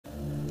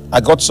I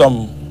got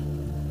some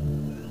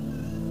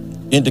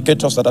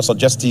indicators that are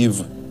suggestive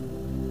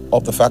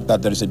of the fact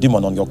that there is a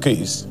demon on your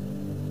case.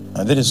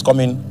 And this is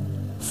coming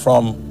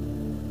from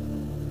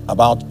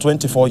about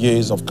 24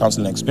 years of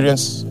counseling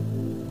experience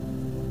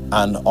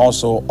and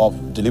also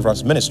of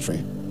deliverance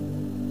ministry.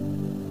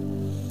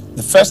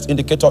 The first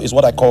indicator is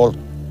what I call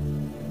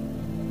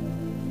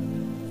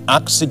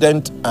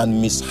accident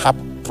and mishap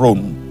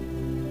prone.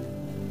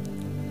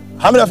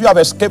 How many of you have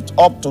escaped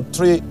up to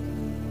 3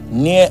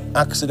 near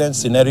accident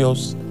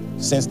scenarios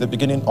since the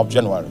beginning of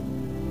January?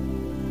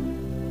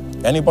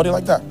 Anybody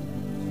like that?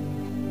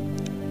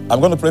 I'm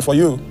going to pray for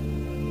you,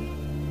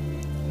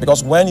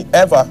 because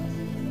whenever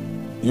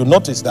you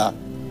notice that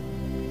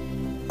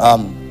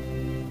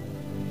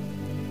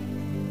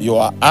you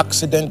are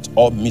accident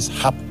or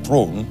mishap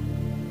prone,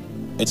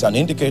 it's an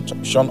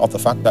indication of the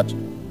fact that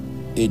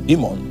a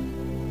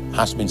demon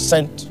has been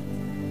sent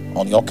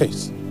on your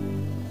case.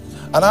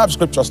 And I have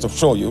scriptures to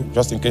show you,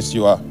 just in case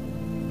you are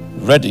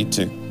ready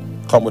to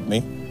come with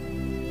me.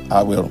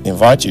 I will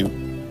invite you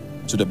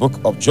to the book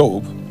of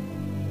Job.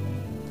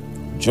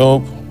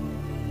 Job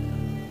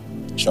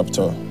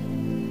chapter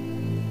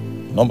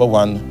number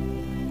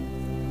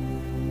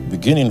 1,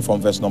 beginning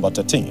from verse number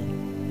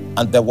 13.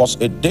 And there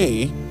was a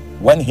day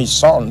when his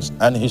sons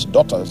and his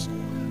daughters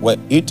were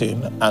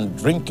eating and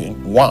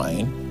drinking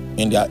wine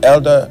in their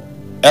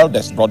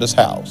eldest brother's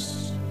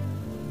house.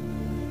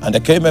 And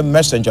there came a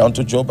messenger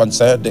unto Job and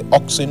said, the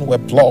oxen were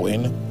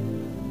plowing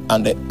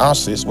and the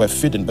asses were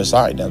feeding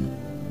beside them,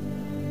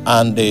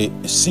 and the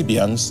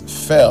Sabeans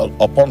fell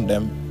upon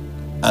them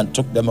and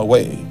took them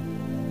away.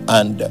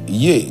 And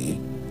yea,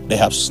 they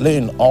have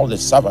slain all the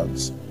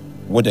servants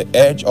with the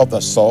edge of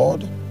the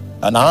sword,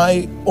 and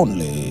I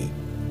only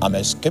am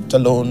escaped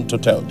alone to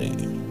tell thee.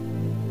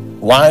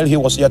 While he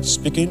was yet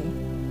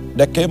speaking,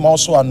 there came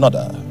also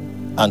another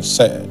and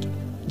said,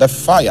 the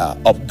fire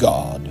of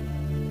God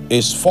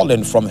is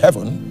fallen from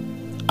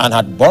heaven, and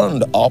had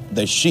burned up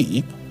the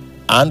sheep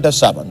and the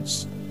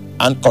servants,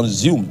 and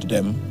consumed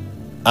them,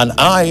 and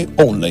I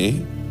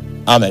only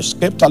am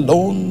escaped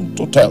alone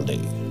to tell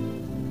thee.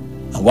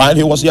 And while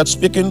he was yet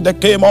speaking, there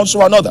came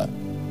also another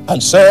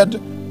and said,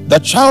 the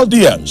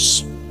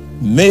Chaldeans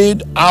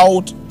made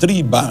out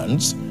 3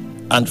 bands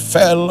and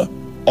fell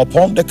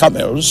upon the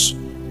camels,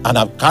 and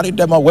have carried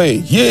them away.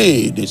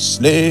 Yea, they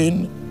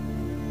slain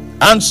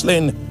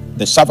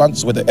the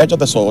servants with the edge of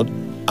the sword,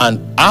 and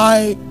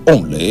I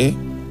only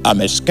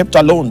am escaped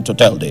alone to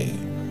tell thee.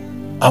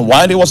 And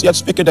while he was yet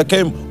speaking, there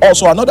came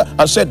also another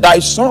and said, thy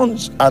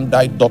sons and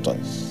thy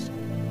daughters.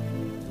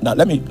 Now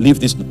let me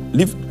leave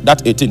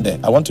that 18 there.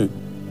 I want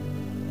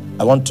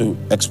to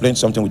explain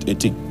something with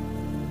 18.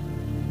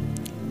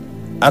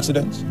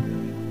 Accidents,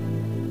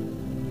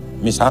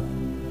 mishap,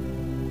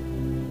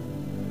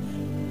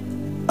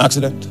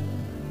 accident,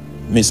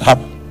 mishap.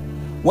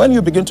 When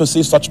you begin to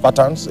see such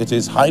patterns, it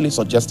is highly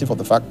suggestive of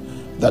the fact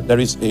that there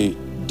is a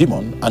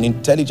demon, an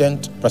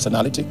intelligent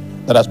personality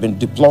that has been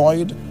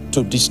deployed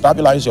to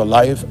destabilize your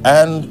life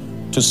and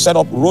to set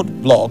up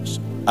roadblocks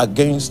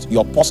against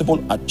your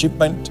possible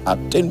achievement,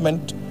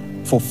 attainment,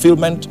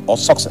 fulfillment, or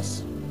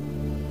success.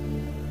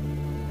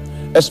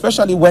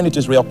 Especially when it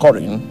is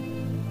reoccurring,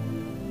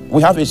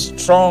 we have a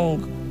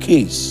strong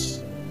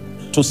case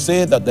to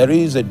say that there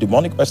is a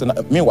demonic person.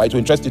 Meanwhile, it will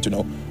interest you to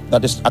know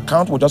that this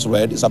account we just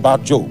read is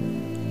about Job.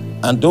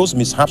 And those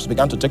mishaps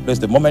began to take place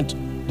the moment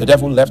the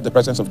devil left the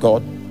presence of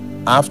God,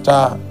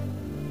 after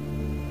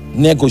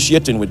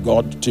negotiating with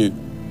God to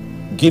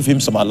give him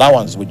some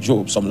allowance with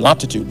Job, some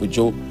latitude with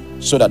Job,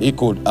 so that he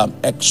could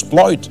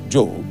exploit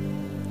Job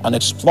and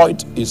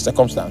exploit his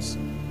circumstance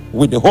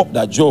with the hope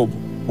that Job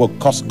will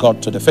cause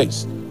God to the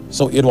face.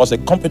 So it was a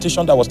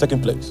competition that was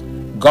taking place.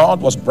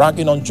 God was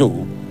bragging on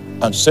Job,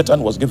 and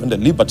Satan was given the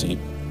liberty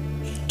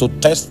to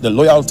test the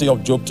loyalty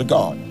of Job to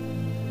God.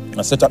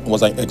 And Satan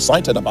was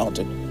excited about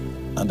it.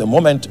 And the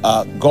moment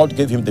God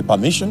gave him the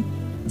permission,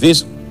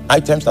 these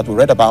items that we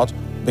read about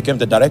became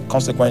the direct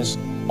consequence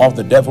of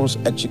the devil's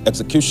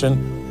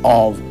execution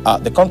of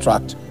the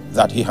contract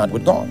that he had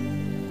with God.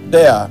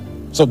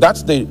 So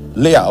that's the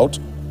layout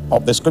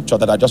of the scripture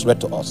that I just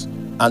read to us.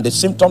 And the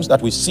symptoms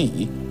that we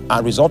see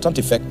are resultant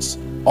effects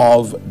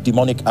of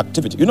demonic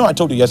activity. You know, I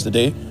told you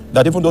yesterday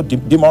that even though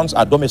demons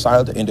are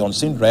domiciled in the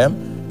unseen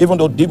realm, even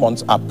though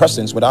demons are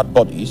persons without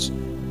bodies,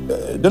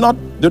 do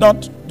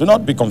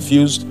not be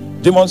confused.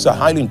 Demons are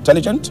highly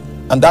intelligent,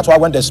 and that's why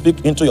when they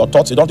speak into your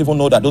thoughts, you don't even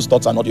know that those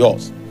thoughts are not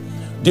yours.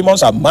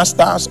 Demons are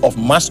masters of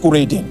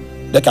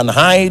masquerading. They can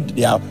hide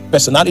their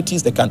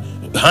personalities, they can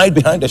hide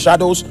behind the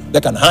shadows,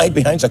 they can hide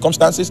behind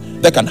circumstances,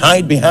 they can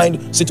hide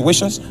behind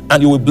situations,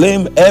 and you will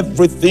blame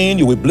everything,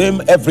 you will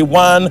blame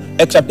everyone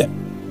except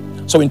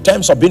them. So in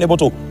terms of being able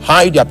to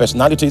hide their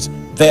personalities,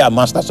 they are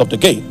masters of the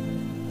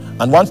game.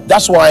 And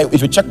that's why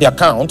if you check the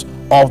account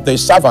of the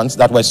servants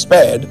that were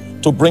spared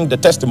to bring the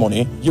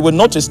testimony, you will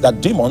notice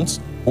that demons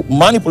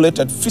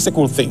manipulated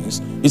physical things.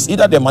 It's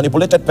either they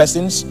manipulated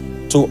persons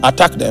to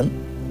attack them,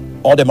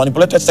 or they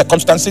manipulated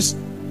circumstances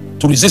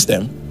to resist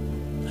them.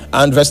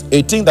 And verse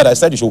 18 that I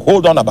said you should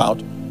hold on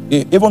about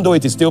even though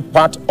it is still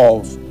part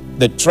of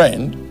the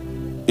trend,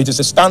 it is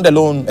a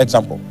standalone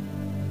example.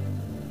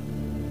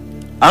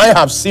 I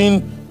have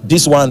seen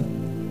this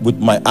one with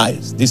my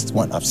eyes. This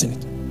one, I've seen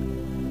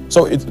it.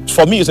 So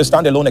for me, it's a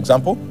standalone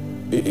example.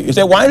 He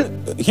said, while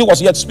he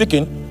was yet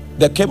speaking,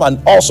 there came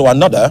also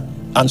another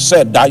and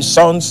said, thy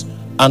sons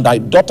and thy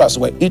daughters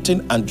were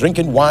eating and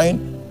drinking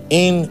wine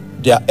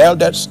in their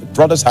elders'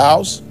 brother's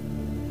house.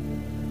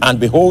 And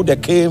behold, there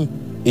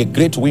came a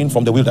great wind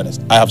from the wilderness.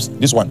 I have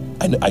this one.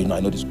 I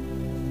know this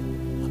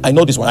one. I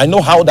know this one. I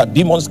know how that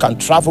demons can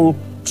travel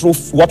through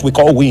what we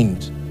call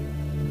wind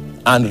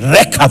and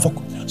wreak havoc.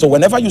 So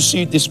whenever you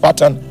see this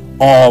pattern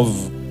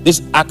of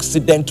this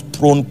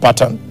accident-prone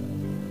pattern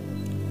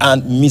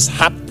and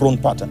mishap-prone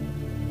pattern,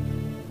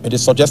 it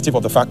is suggestive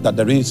of the fact that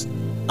there is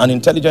an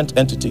intelligent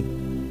entity,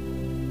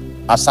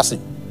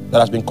 assassin, that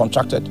has been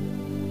contracted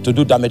to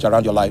do damage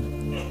around your life.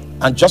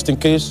 And just in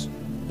case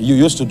you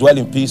used to dwell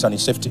in peace and in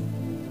safety,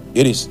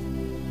 it is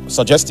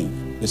suggestive.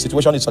 The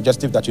situation is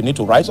suggestive that you need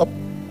to rise up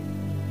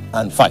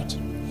and fight.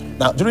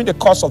 Now, during the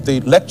course of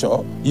the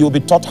lecture, you will be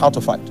taught how to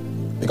fight.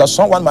 Because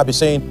someone might be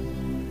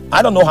saying,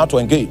 I don't know how to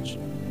engage.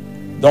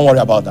 Don't worry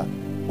about that.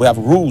 We have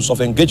rules of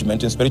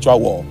engagement in spiritual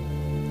war.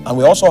 And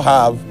we also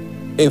have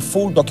a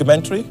full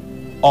documentary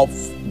of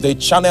the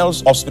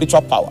channels of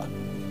spiritual power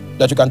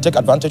that you can take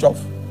advantage of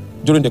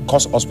during the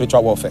course of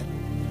spiritual warfare.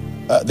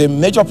 The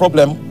major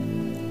problem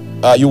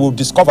you will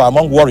discover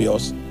among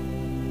warriors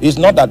is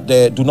not that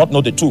they do not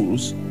know the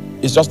tools,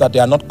 it's just that they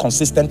are not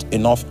consistent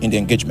enough in the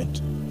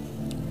engagement.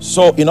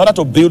 So in order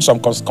to build some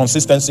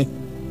consistency,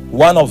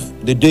 one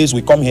of the days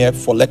we come here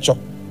for lecture,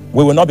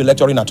 we will not be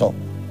lecturing at all.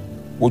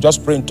 We'll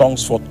just pray in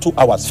tongues for 2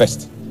 hours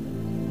first.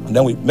 And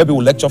then maybe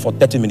we'll lecture for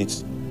 30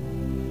 minutes.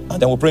 And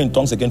then we'll pray in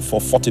tongues again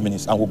for 40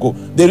 minutes and we'll go.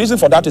 The reason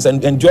for that is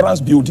an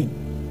endurance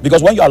building.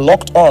 Because when you are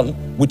locked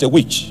on with a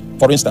witch,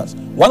 for instance,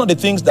 one of the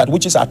things that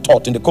witches are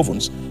taught in the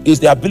covens is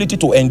the ability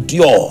to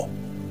endure.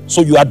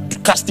 So you are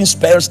casting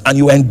spells and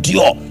you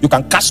endure. You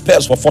can cast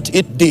spells for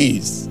 48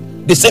 days.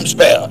 The same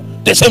spell.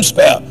 The same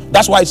spell.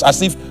 That's why it's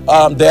as if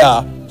there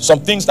are some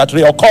things that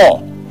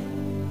reoccur.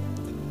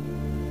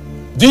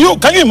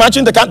 Can you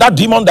imagine that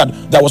demon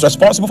that was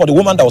responsible for the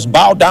woman that was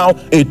bowed down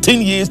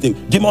 18 years? The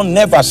demon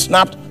never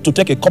snapped to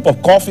take a cup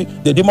of coffee.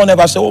 The demon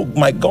never said, oh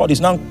my God, it's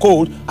now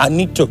cold, I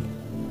need to.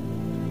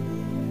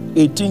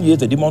 18 years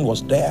the demon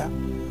was there,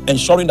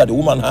 ensuring that the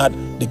woman had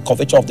the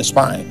curvature of the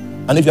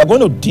spine. And if you're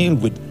going to deal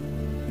with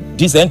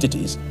these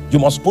entities, you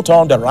must put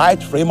on the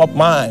right frame of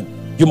mind.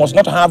 You must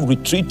not have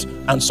retreat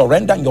and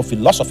surrender in your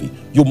philosophy.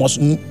 You must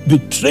be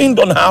trained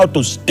on how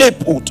to stay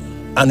put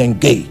and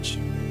engage.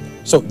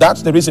 So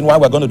that's the reason why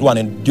we're going to do an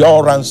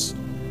endurance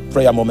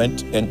prayer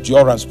moment,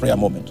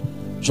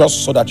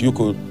 just so that you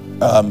could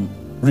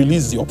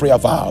release your prayer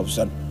valves.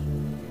 And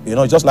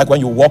just like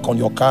when you walk on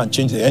your car and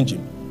change the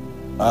engine,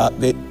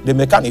 the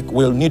mechanic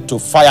will need to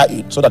fire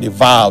it so that the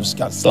valves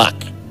can slack.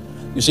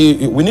 You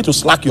see, we need to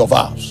slack your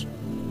valves.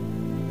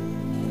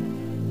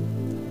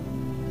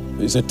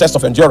 It's a test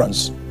of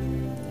endurance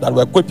that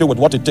will equip you with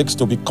what it takes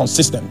to be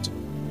consistent,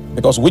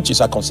 because witches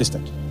are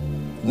consistent,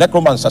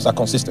 necromancers are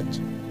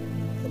consistent,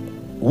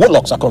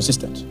 warlocks are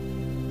consistent.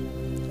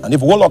 And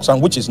if warlocks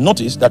and witches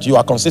notice that you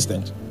are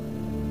consistent,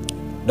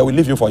 they will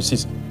leave you for a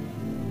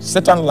season.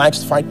 Satan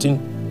likes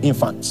fighting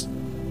infants,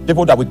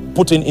 people that we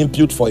put in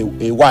impute for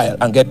a while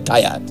and get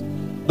tired.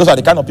 Those are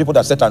the kind of people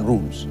that Satan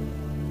rules.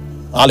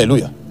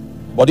 Hallelujah.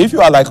 But if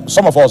you are like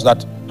some of us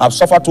that have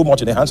suffered too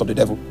much in the hands of the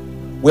devil,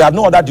 we have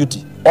no other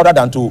duty other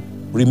than to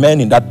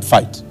remain in that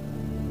fight,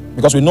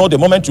 because we know the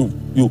moment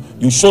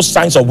you show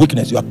signs of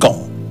weakness, you are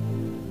gone.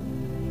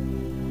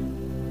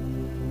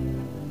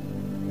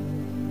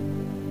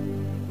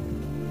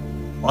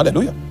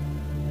 Hallelujah.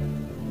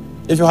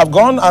 If you have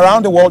gone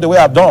around the world the way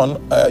I've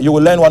done, you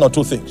will learn one or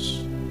two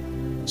things.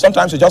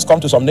 Sometimes you just come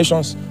to some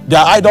nations,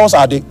 their idols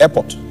are the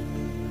airport.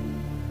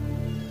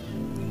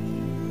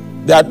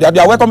 They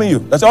are welcoming you.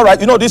 They say, all right,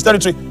 this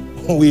territory,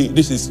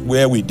 this is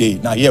where we day.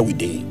 Now here we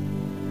day.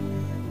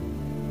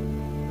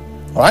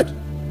 All right?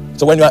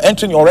 So when you are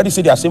entering, you already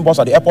see their symbols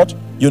at the airport.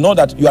 You know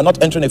that you are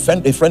not entering a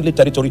friendly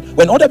territory.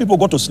 When other people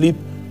go to sleep,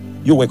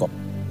 you wake up.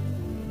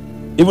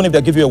 Even if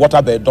they give you a water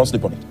bed, don't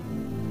sleep on it.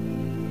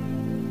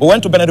 We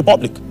went to Benin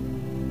Republic.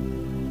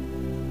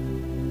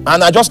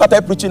 And I just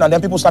started preaching, and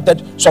then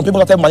some people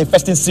started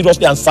manifesting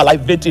seriously and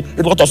salivating.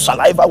 A lot of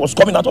saliva was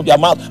coming out of their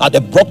mouth. And they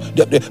broke,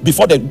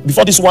 before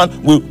this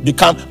one will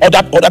become,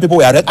 other people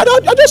were arrested.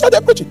 I just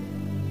started preaching.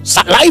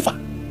 Saliva.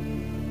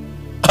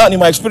 And in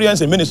my experience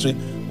in ministry,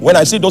 when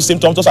I see those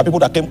symptoms, those are people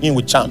that came in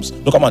with charms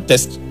to come and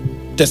test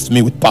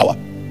me with power.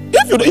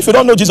 If you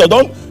don't know Jesus,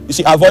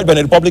 avoid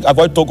Benin Republic,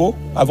 avoid Togo,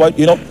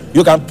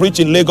 you can preach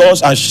in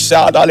Lagos and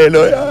shout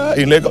hallelujah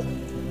in Lagos.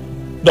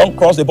 Don't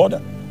cross the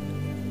border.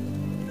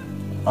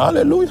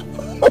 Hallelujah.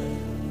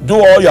 Do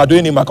all you are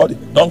doing in Makodi.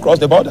 Don't cross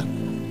the border.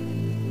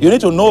 You need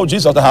to know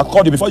Jesus that has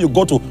called you before you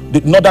go to the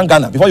northern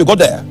Ghana. Before you go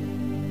there,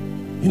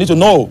 you need to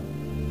know.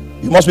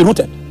 You must be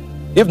rooted.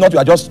 If not, you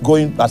are just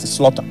going as a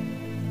slaughter.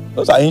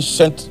 Those are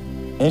ancient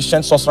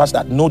sorcerers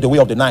that know the way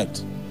of the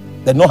night.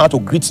 They know how to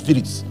greet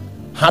spirits.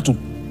 How to,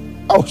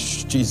 oh,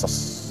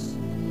 Jesus.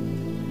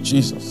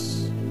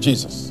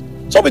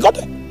 So we got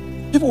there.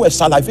 People were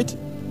salivating.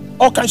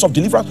 All kinds of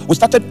deliverance. We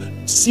started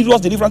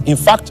serious deliverance. In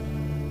fact,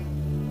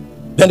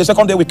 then the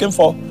second day we came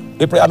for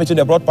a prayer meeting.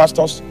 They brought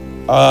pastors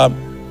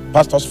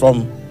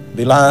from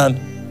the land,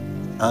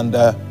 and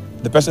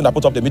the person that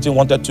put up the meeting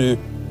wanted to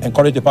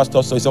encourage the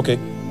pastors. So it's okay,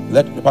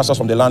 let the pastors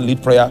from the land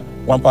lead prayer,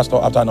 one pastor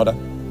after another.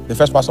 The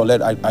first pastor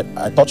led.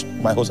 I touched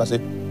my host. I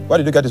said, where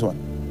did you get this one?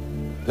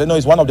 He said, no,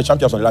 it's one of the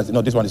champions of the land. I said,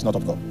 no, this one is not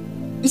of God.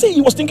 He said,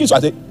 he was thinking so. I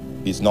said,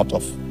 it's not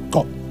of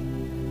God.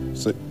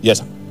 So yes,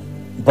 sir.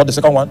 He brought the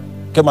second one,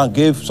 came and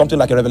gave something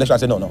like a revelation. I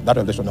said, no, that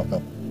revelation, no.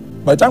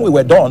 By the time we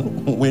were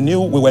done, we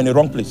knew we were in the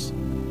wrong place.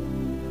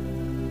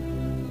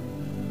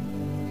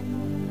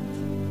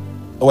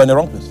 We were in the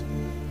wrong place.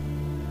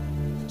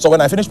 So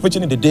when I finished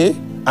preaching in the day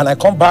and I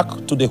come back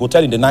to the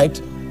hotel in the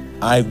night,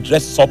 I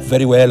dressed up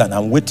very well and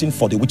I'm waiting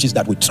for the witches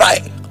that will try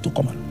to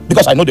come out,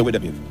 because I know the way they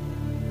behave.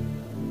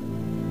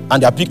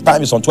 And their peak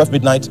time is on 12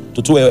 midnight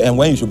to 2 a.m.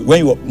 when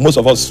most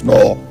of us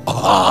snore.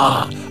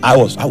 I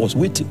was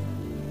waiting.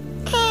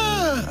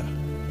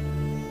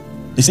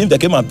 It seems they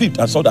came and peeped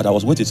and saw that I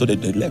was waiting, so they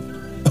left.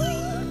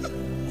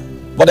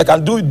 But they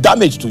can do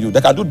damage to you. They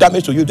can do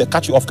damage to you if they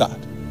catch you off guard.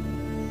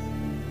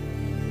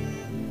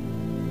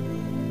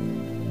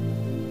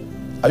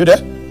 Are you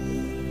there?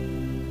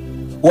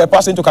 We were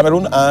passing to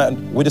Cameroon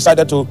and we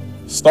decided to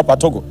stop at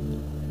Togo.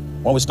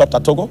 When we stopped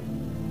at Togo,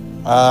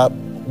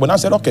 we now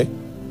said, okay,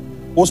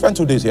 we'll spend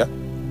 2 days here.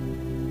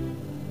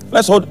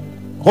 Let's hold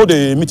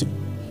a meeting.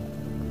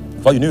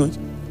 Before you knew it,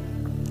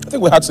 I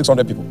think we had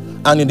 600 people.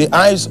 And in the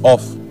eyes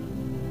of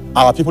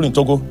our people in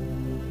Togo,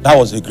 that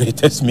was the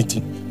greatest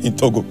meeting in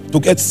Togo. To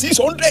get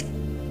 600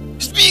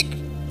 speak.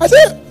 I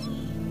said,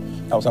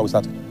 that was how we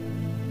started.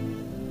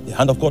 The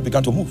hand of God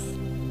began to move.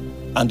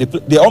 And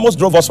they almost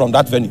drove us from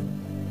that venue.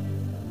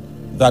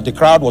 That the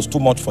crowd was too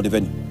much for the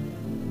venue.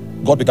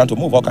 God began to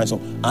move all kinds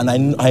of,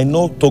 and I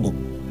know Togo.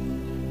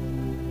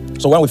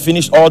 So when we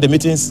finish all the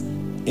meetings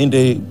in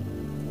the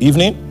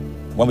evening,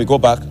 when we go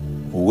back,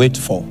 we wait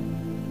for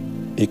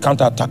a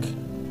counterattack.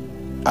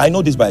 I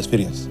know this by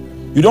experience.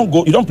 You don't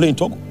play in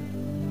Togo.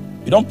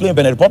 You don't play in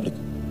Benin Republic.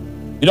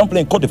 You don't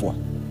play in Cote d'Ivoire.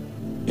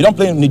 You don't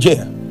play in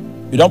Nigeria.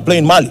 You don't play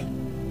in Mali.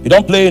 You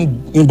don't play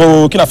in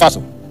Burkina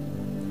Faso.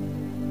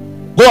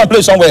 Go and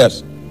play somewhere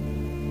else.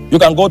 You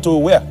can go to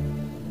where?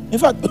 In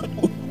fact,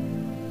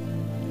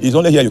 it's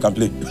only here you can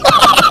play.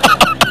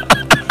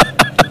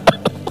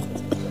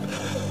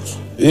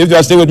 If you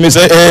are still with me,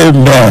 say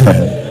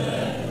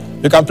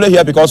amen. You can play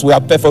here because we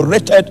have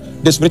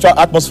perforated the spiritual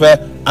atmosphere,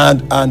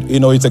 and you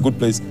know it's a good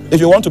place. If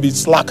you want to be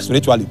slack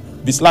spiritually,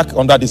 be slack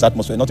under this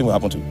atmosphere, nothing will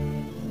happen to you.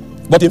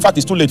 But in fact,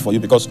 it's too late for you,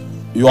 because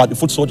you are the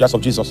foot soldiers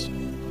of Jesus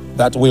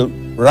that will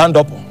round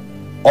up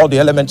all the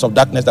elements of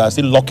darkness that are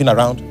still lurking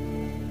around.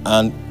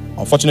 And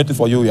unfortunately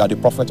for you, you are the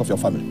prophet of your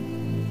family.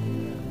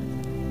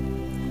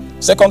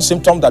 Second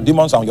symptom that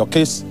demons are on your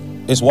case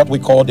is what we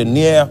call the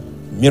near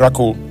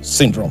miracle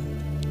syndrome.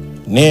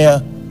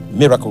 Near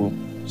miracle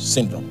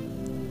syndrome.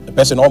 The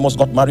person almost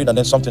got married and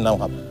then something now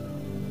happened.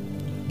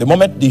 The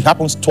moment it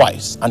happens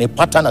twice and a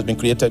pattern has been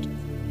created,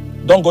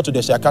 don't go to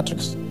the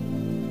psychiatrists.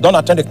 Don't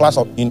attend a class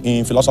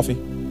in philosophy.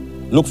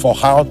 Look for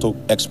how to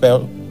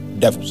expel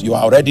devils. You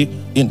are already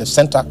in the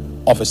center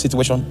of a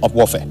situation of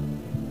warfare.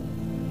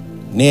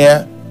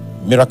 Near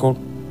miracle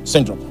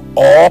syndrome.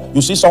 Or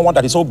you see someone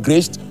that is so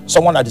graced,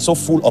 someone that is so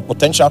full of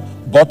potential,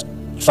 but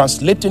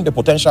translating the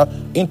potential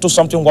into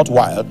something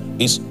worthwhile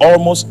is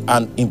almost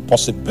an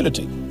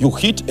impossibility. You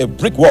hit a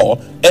brick wall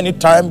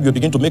anytime you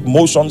begin to make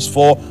motions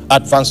for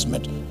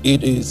advancement.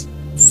 It is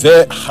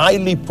very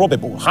highly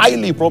probable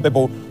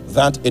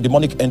that a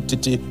demonic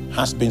entity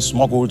has been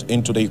smuggled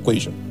into the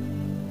equation.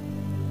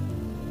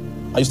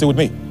 Are you still with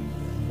me?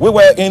 We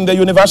were in the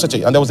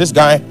university and there was this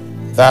guy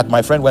that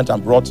my friend went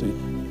and brought.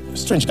 A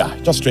strange guy,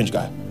 just strange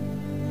guy.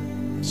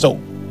 So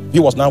he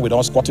was now with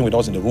us, squatting with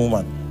us in the room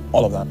and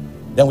all of that.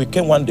 Then we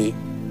came one day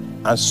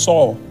and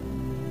saw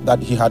that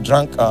he had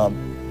drank,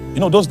 you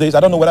know, those days, I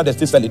don't know whether they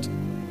still sell it.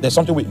 There's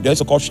something they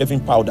used to call shaving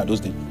powder those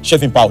days.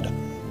 Shaving powder.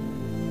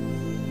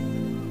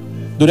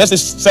 Do they still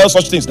sell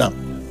such things now?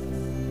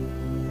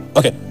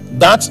 Okay,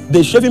 that's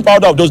the shaving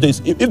powder of those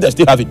days, if they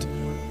still have it.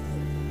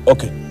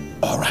 Okay,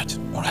 all right.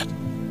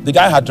 The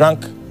guy had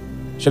drank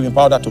shaving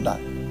powder to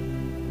die.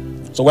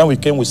 So when we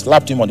came, we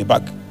slapped him on the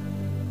back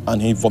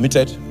and he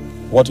vomited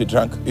what he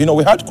drank. You know,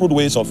 we had crude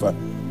ways of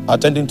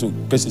attending to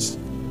cases.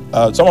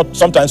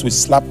 Sometimes we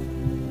slap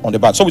on the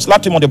back. So we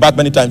slapped him on the back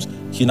many times.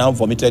 He now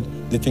vomited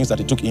the things that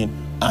he took in,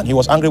 and he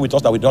was angry with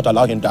us that we did not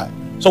allow him to die.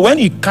 So when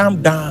he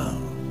calmed down,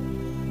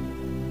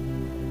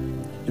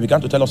 he began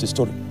to tell us his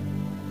story.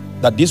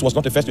 That this was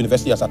not the first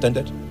university he has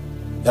attended.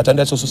 He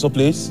attended so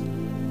place,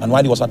 and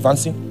while he was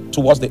advancing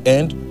towards the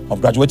end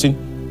of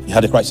graduating, he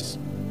had a crisis.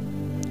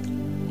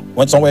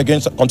 Went somewhere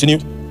again,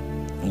 continued,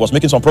 was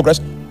making some progress,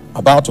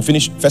 about to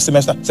finish first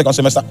semester, second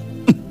semester.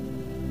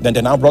 Then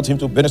they now brought him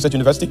to Benin State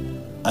University,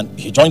 and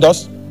he joined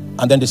us.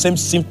 And then the same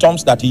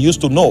symptoms that he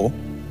used to know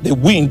The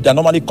wind that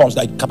normally comes,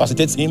 that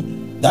capacitates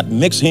him, that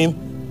makes him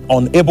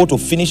unable to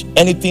finish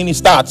anything he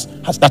starts,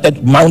 has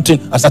started mounting,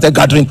 has started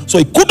gathering. So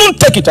he couldn't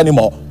take it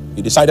anymore.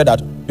 He decided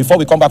that before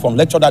we come back from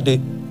lecture that day,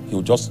 he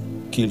would just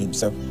kill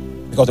himself,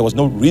 because there was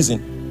no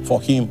reason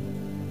for him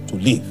to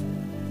live.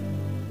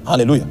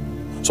 Hallelujah.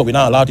 So we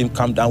now allowed him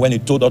calm down. When he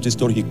told us his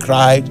story, he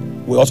cried.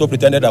 We also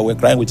pretended that we were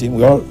crying with him.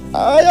 We all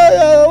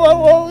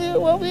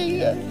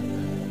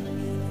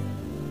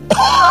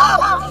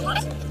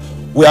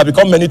we have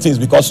become many things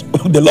because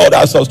the Lord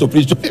asked us to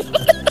preach to him.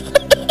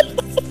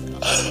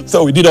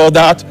 So we did all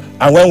that,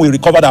 and when we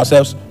recovered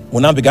ourselves, we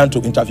now began to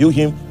interview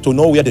him to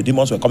know where the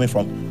demons were coming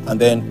from.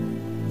 And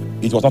then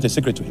it was not a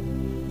secret to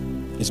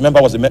him. His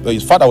father was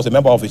a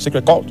member of a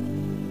secret cult,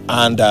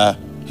 and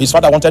his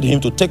father wanted him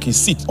to take his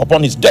seat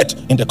upon his death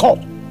in the cult,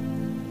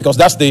 because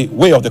that's the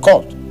way of the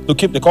cult, to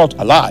keep the cult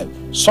alive.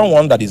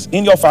 Someone that is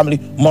in your family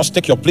must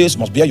take your place,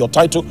 must bear your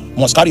title,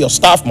 must carry your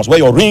staff, must wear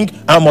your ring,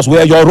 and must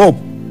wear your robe.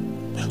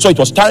 So it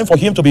was time for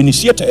him to be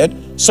initiated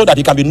so that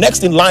he can be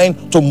next in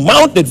line to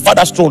mount the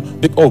father's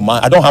throne. Oh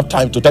man, I don't have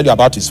time to tell you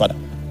about his father.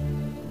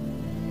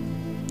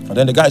 And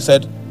then the guy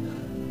said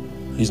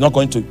he's not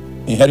going to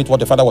inherit what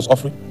the father was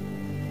offering.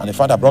 And the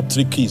father brought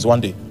 3 keys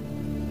one day.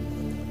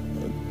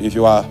 If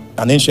you are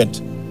an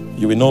ancient,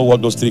 you will know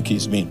what those 3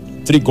 keys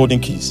mean. 3 golden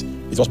keys.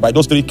 It was by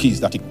those 3 keys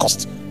that he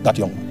cursed that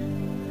young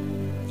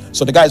man.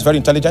 So the guy is very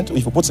intelligent.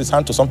 If he puts his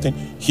hand to something,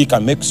 he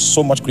can make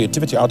so much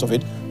creativity out of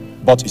it.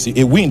 But you see,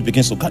 a wind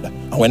begins to gather.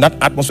 And when that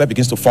atmosphere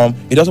begins to form,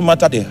 it doesn't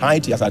matter the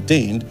height he has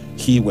attained,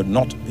 he will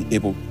not be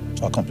able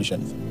to accomplish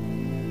anything.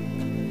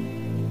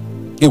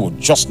 He will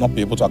just not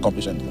be able to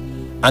accomplish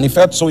anything. And he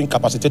felt so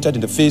incapacitated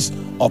in the face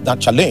of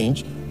that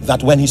challenge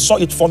that when he saw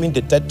it forming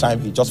the 3rd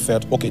time, he just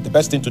felt, okay, the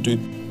best thing to do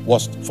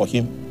was for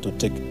him to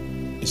take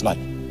his life.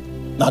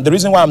 Now, the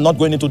reason why I'm not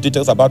going into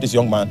details about this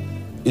young man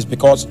is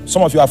because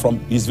some of you are from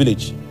his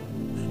village.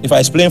 If I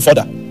explain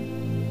further,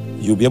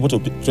 you'll be able to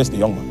trace the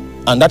young man.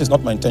 And that is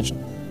not my intention.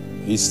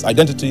 His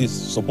identity is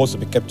supposed to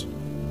be kept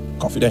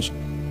confidential.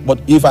 But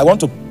if I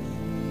want to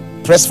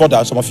press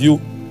further, some of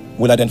you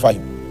will identify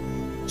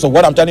him. So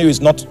what I'm telling you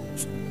is not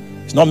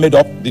made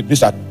up.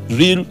 These are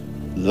real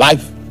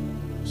life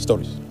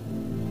stories.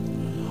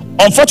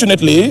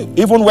 Unfortunately,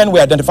 even when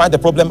we identified the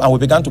problem and we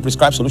began to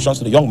prescribe solutions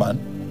to the young man,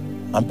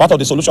 and part of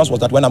the solutions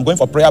was that when I'm going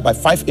for prayer by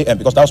 5 a.m.,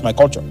 because that was my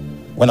culture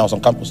when I was on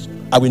campus,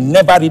 I will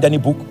never read any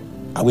book.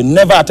 I will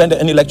never attend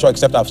any lecture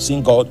except I've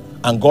seen God,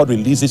 and God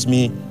releases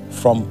me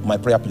from my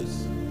prayer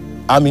place.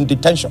 I'm in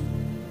detention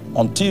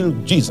until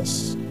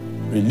Jesus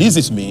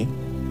releases me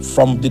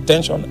from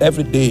detention.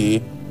 Every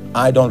day,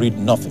 I don't read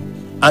nothing.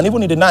 And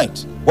even in the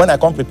night, when I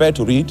come prepared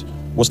to read,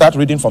 we'll start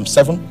reading from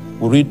 7,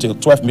 we'll read till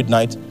 12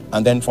 midnight,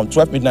 and then from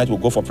 12 midnight, we'll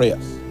go for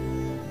prayers.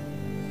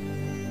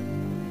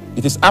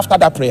 It is after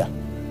that prayer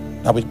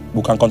that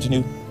we can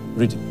continue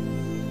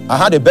reading. I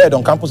had a bed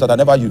on campus that I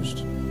never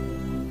used,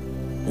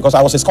 because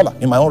I was a scholar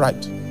in my own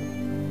right.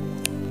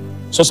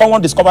 So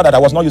someone discovered that I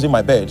was not using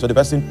my bed. So the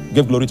person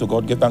gave glory to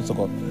God, gave thanks to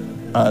God,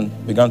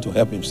 and began to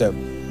help himself.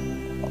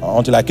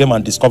 Until I came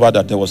and discovered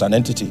that there was an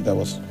entity that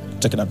was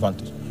taking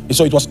advantage.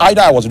 So it was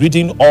either I was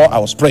reading or I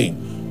was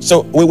praying.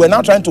 So we were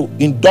now trying to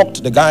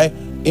induct the guy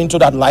into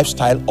that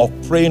lifestyle of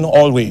praying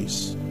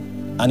always.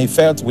 And he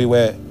felt we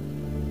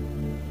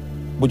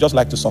just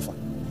like to suffer.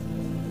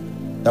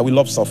 That we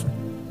love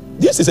suffering.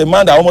 This is a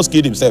man that almost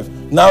killed himself.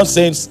 Now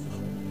says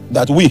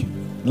that we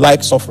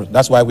like suffering.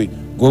 That's why we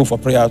go for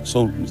prayer.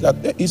 So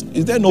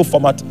is there no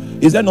format?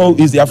 Is there no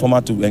easier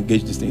format to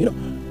engage this thing?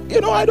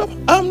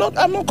 I'm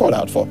not called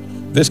out for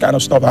this kind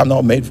of stuff. I'm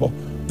not made for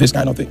this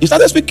kind of thing. He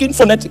started speaking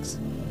phonetics.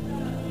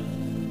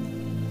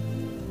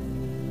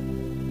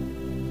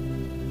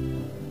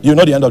 You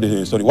know the end of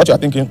the story. What you are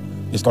thinking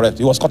is correct.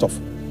 He was cut off.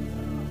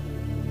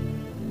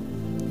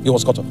 He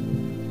was cut off.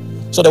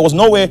 So there was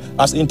no way,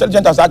 as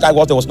intelligent as that guy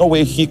was, there was no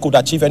way he could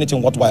achieve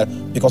anything worthwhile,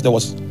 because there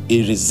was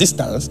a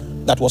resistance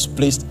that was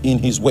placed in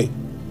his way.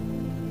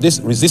 This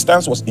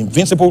resistance was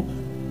invincible,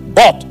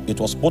 but it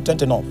was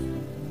potent enough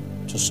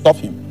to stop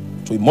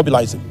him, to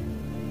immobilize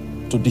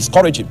him, to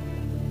discourage him,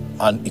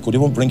 and it could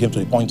even bring him to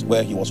the point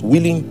where he was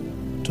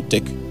willing to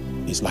take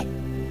his life.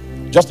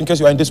 Just in case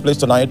you are in this place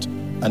tonight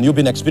and you've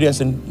been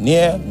experiencing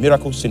near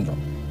miracle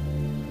syndrome,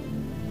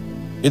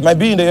 it might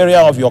be in the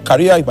area of your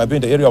career, it might be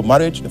in the area of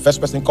marriage. The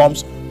first person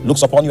comes,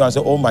 looks upon you and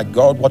says, oh my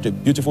God, what a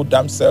beautiful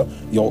damsel.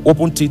 Your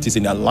open teeth is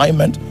in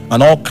alignment,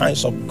 and all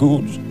kinds of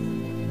good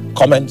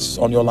comments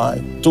on your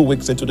life. 2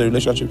 weeks into the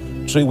relationship,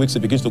 3 weeks, it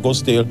begins to go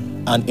stale.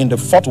 And in the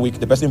 4th week,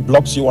 the person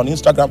blocks you on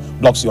Instagram,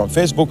 blocks you on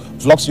Facebook,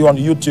 blocks you on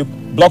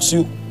YouTube, blocks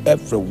you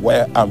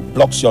everywhere, and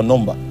blocks your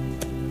number.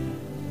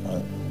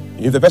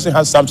 If the person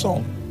has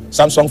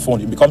Samsung phone,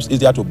 it becomes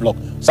easier to block.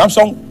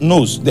 Samsung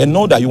knows, they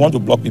know that you want to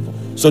block people.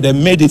 So they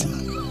made it.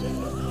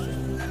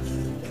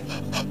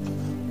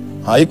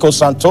 Haiko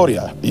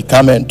Santoria,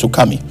 Ikamen to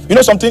Kami. You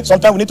know something?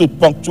 Sometimes we need to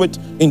punctuate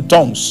in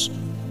tongues.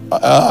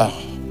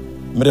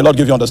 May the Lord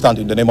give you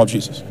understanding in the name of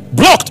Jesus.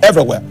 Blocked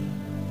everywhere.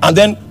 And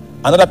then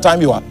another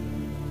time you are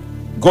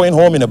going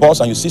home in a bus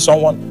and you see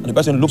someone and the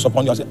person looks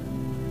upon you and says,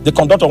 The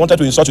conductor wanted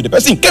to insult you. The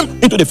person came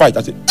into the fight.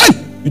 I said, hey,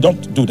 you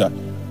don't do that.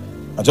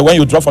 And so when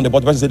you drop from the boat,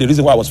 the person said, the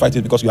reason why I was fighting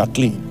is because you are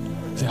clean.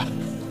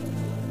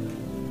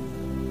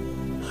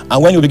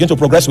 And when you begin to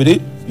progress with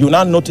it, you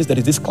now notice there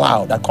is this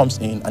cloud that comes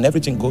in and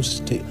everything goes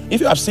still. If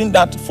you have seen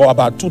that for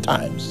about 2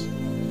 times,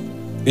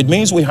 it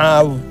means we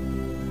have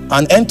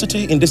an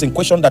entity in this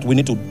equation that we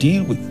need to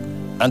deal with.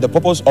 And the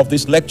purpose of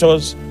these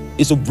lectures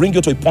is to bring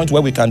you to a point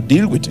where we can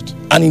deal with it.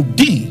 And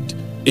indeed,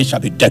 it shall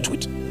be dealt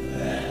with.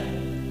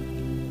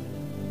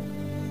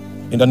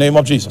 In the name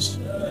of Jesus.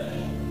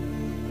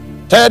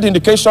 Third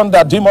indication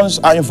that demons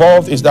are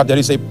involved is that there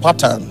is a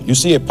pattern. You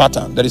see a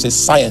pattern. There is a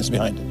science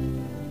behind it.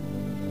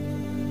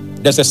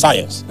 There's a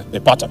science, a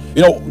pattern.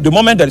 You know, the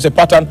moment there is a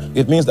pattern,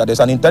 it means that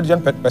there's an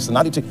intelligent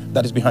personality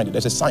that is behind it.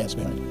 There's a science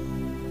behind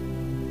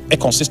it. A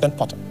consistent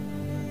pattern.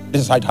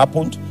 This is how it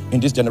happened in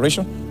this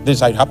generation. This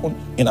is how it happened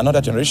in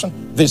another generation.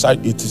 This is how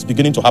it is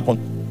beginning to happen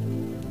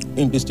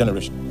in this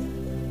generation.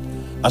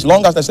 As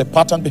long as there's a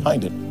pattern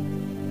behind it,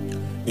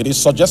 it is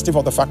suggestive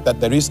of the fact that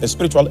there is a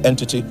spiritual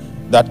entity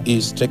that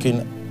is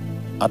taking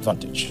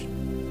advantage.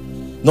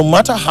 No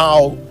matter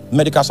how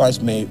medical science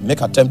may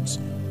make attempts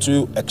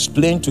to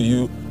explain to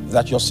you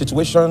that your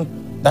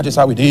situation, that is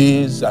how it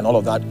is and all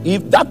of that,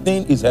 if that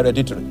thing is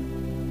hereditary.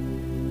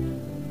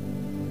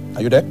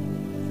 Are you there?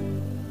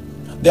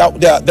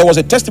 There was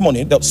a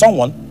testimony that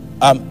someone,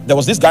 there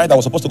was this guy that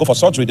was supposed to go for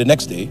surgery the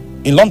next day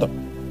in London.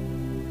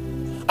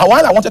 And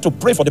while I wanted to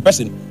pray for the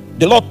person,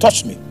 the Lord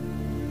touched me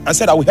and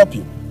said, I will help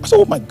you. I said,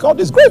 oh my God,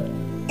 this is great.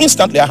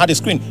 Instantly, I had a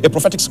screen, a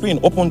prophetic screen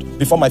opened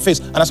before my face.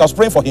 And as I was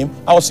praying for him,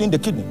 I was seeing the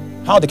kidney,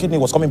 how the kidney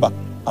was coming back.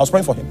 I was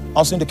praying for him. I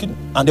was seeing the kidney.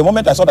 And the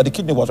moment I saw that the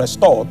kidney was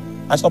restored,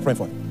 I stopped praying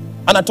for him.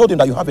 And I told him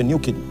that you have a new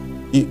kidney.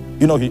 He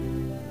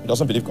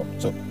doesn't believe God.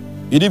 So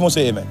he didn't even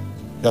say amen.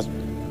 He just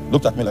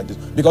looked at me like this.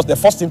 Because they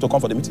forced him to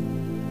come for the meeting.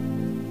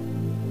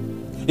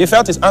 He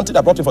felt his auntie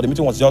that brought him for the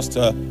meeting was just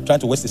trying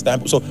to waste his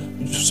time. So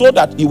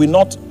that he will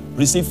not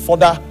receive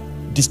further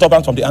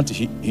disturbance from the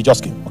auntie, he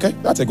just came. Okay,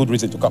 that's a good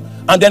reason to come.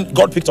 And then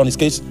God picked on his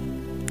case,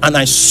 and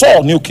I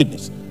saw new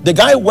kidneys. The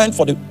guy went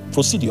for the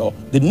procedure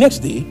the next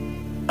day,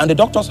 and the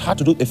doctors had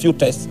to do a few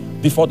tests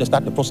before they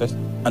start the process,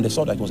 and they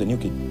saw that it was a new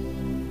kidney.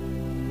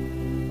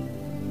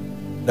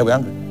 They were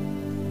angry.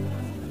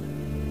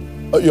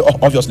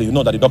 Obviously, you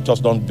know that the doctors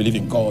don't believe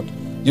in God.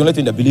 The only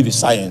thing they believe is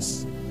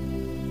science,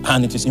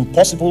 and it is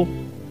impossible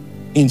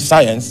in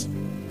science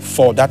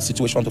for that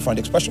situation to find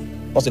expression,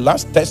 because the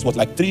last test was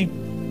like 3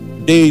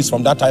 days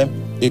from that time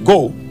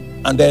ago,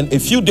 and then a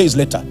few days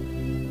later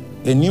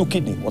a new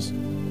kidney was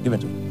given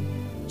to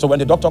him. So when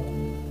the doctor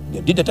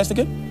did the test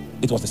again,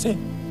 it was the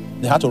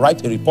same. They had to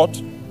write a report,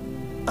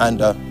 and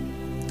the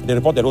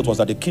report they wrote was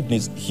that the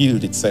kidneys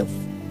healed itself.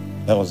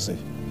 That was the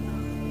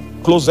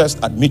closest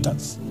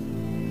admittance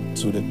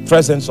to the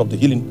presence of the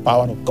healing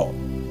power of God.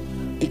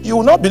 You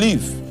will not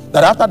believe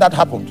that after that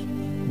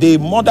happened, the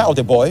mother of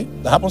the boy,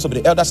 that happens to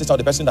be the elder sister of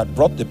the person that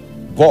brought the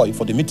boy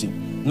for the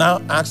meeting,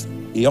 now asked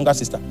a younger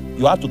sister,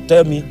 you have to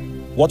tell me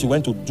what you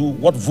went to do,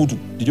 what voodoo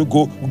did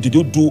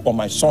you do on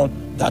my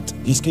son that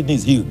his kidney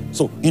is healed.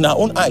 So in our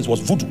own eyes, it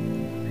was voodoo.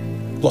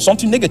 It was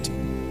something negative.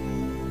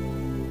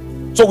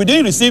 So we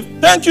didn't receive,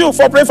 thank you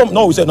for praying for me.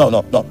 No, we said, no.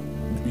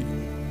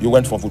 You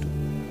went for voodoo.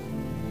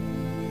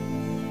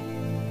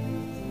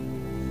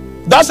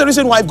 That's the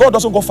reason why if God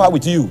doesn't go far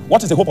with you,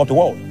 what is the hope of the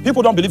world?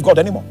 People don't believe God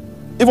anymore.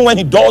 Even when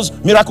he does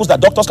miracles that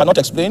doctors cannot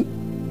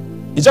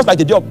explain, it's just like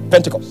the day of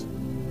Pentecost.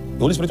 The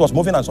Holy Spirit was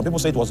moving, and some people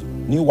say it was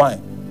new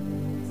wine.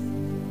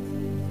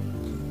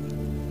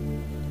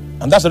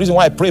 And that's the reason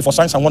why I pray for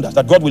signs and wonders,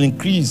 that God will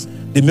increase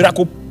the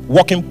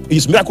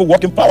his miracle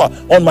working power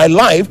on my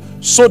life,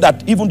 so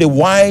that even the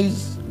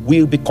wise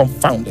will be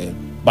confounded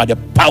by the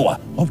power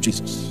of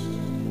Jesus.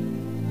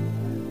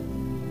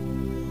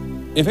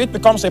 If it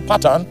becomes a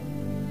pattern,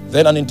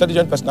 then an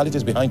intelligent personality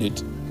is behind it,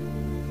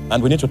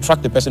 and we need to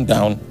track the person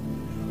down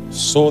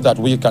so that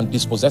we can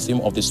dispossess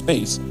him of the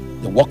space,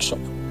 the workshop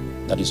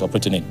that he's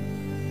operating in.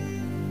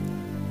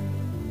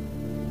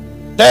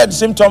 Third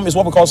symptom is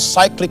what we call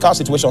cyclical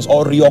situations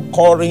or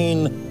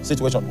reoccurring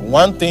situations.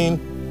 One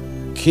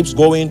thing keeps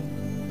going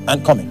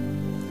and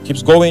coming,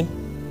 keeps going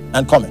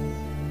and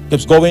coming,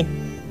 keeps going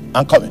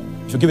and coming.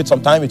 If you give it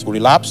some time, it will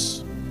relapse,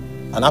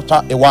 and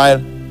after a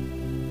while,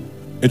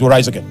 it will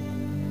rise again.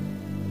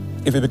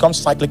 If it becomes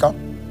cyclical,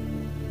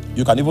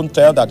 you can even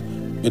tell that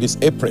it is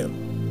April.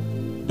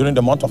 During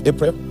the month of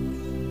April,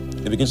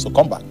 it begins to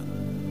come back.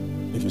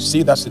 If you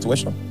see that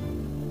situation,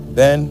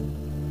 then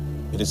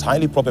it is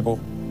highly probable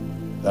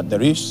that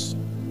there is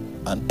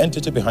an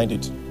entity behind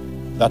it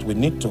that we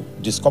need to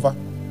discover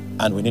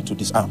and we need to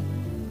disarm.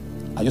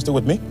 Are you still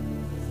with me?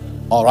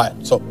 All right.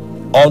 So,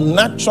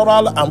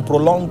 unnatural and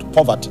prolonged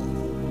poverty.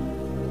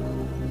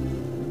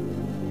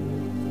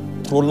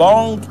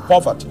 Prolonged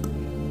poverty.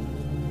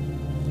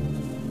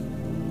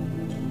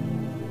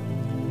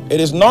 It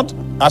is not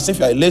as if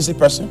you are a lazy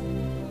person.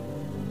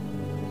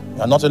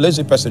 You are not a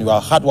lazy person. You are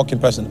a hardworking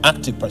person,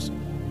 active person.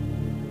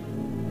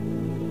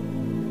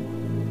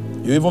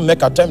 You even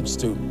make attempts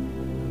to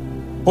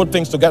put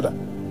things together,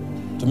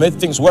 to make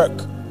things work.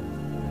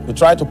 You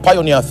try to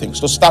pioneer things,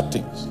 to start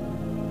things,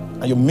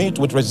 and you meet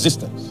with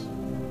resistance,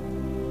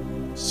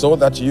 so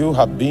that you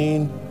have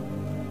been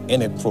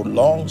in a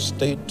prolonged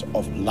state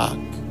of lack.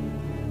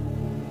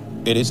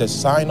 It is a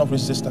sign of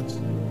resistance.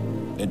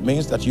 It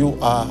means that you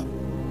are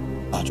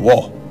at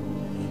war.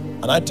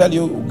 And I tell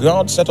you,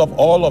 God set up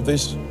all of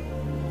this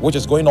which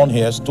is going on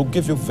here to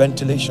give you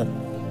ventilation,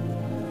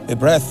 a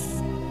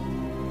breath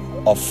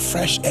of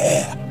fresh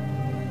air.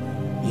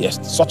 Yes,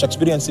 such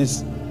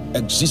experiences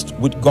exist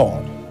with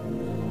God.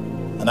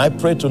 And I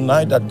pray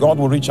tonight that God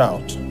will reach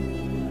out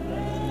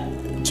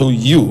to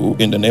you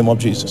in the name of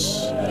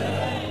Jesus.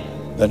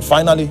 Then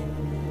finally,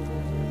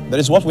 there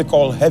is what we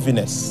call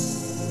heaviness.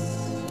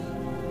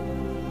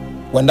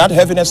 When that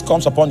heaviness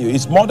comes upon you,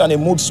 it's more than a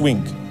mood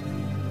swing.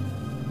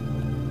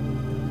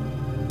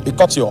 It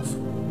cuts you off.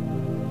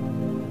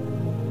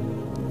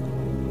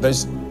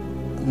 There's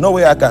no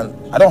way I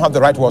don't have the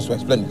right words to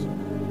explain it.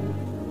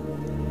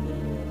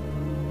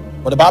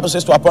 But the Bible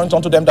says to appoint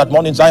unto them that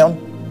mourn in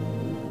Zion,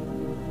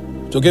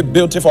 to give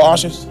beauty for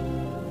ashes,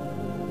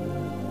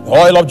 the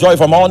oil of joy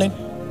for mourning,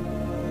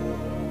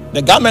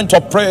 the garment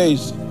of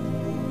praise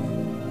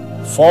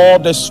for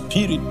the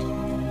spirit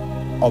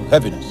of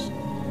heaviness,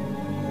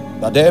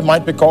 that they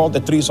might be called the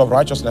trees of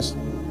righteousness,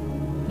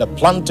 the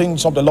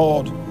plantings of the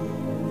Lord,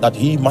 that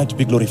he might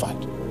be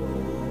glorified.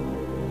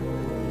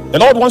 The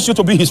Lord wants you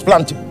to be his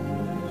planting.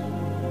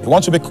 He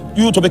wants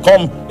you to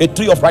become a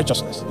tree of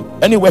righteousness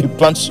anywhere he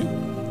plants you,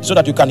 so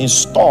that you can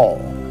install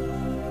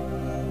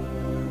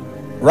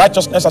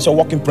righteousness as your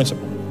working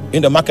principle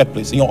in the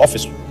marketplace, in your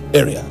office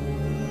area.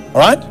 All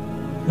right?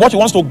 What he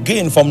wants to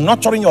gain from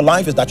nurturing your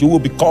life is that you will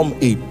become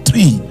a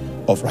tree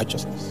of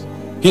righteousness.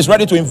 He's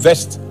ready to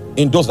invest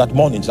in those that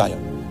mourn in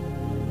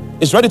Zion.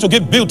 He's ready to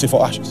give beauty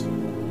for ashes,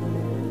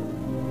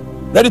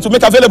 ready to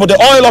make available the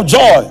oil of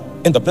joy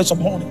in the place of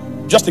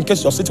mourning, just in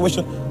case your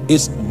situation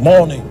is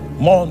mourning.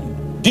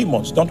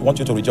 Demons don't want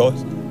you to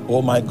rejoice.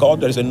 Oh my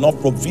God, there is enough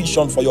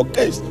provision for your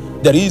case.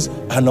 There is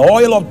an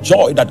oil of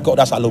joy that God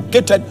has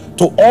allocated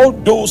to all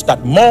those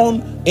that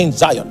mourn in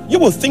Zion. You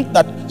will think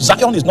that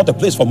Zion is not a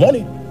place for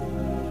mourning,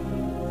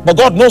 but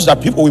God knows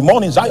that people will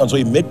mourn in Zion, so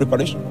he made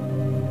preparation.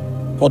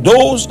 For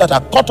those that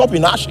are caught up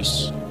in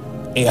ashes,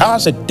 he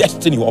has a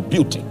destiny of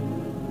beauty.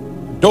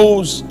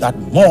 Those that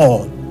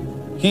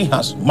mourn, he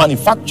has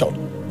manufactured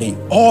the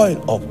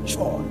oil of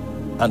joy.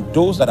 And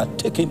those that are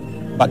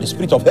taken by the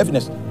spirit of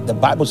heaviness, the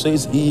Bible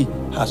says he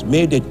has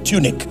made a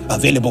tunic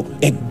available,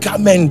 a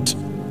garment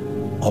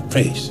of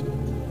praise,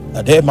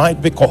 that they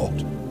might be called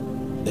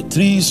the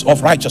trees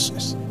of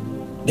righteousness,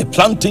 the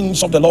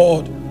plantings of the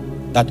Lord,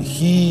 that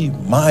he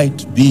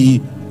might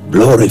be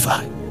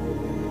glorified.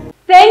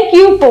 Thank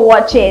you for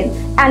watching,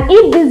 and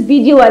if this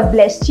video has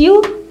blessed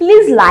you,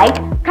 please like,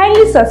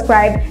 kindly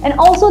subscribe, and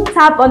also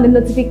tap on the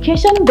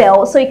notification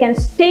bell so you can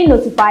stay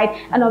notified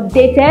and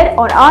updated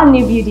on our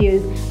new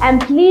videos.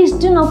 And please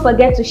do not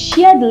forget to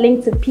share the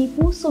link to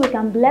people so we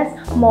can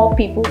bless more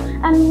people.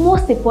 And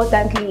most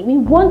importantly, we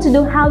want to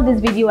know how this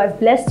video has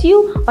blessed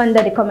you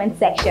under the comment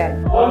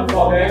section. Don't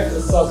forget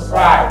to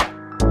subscribe.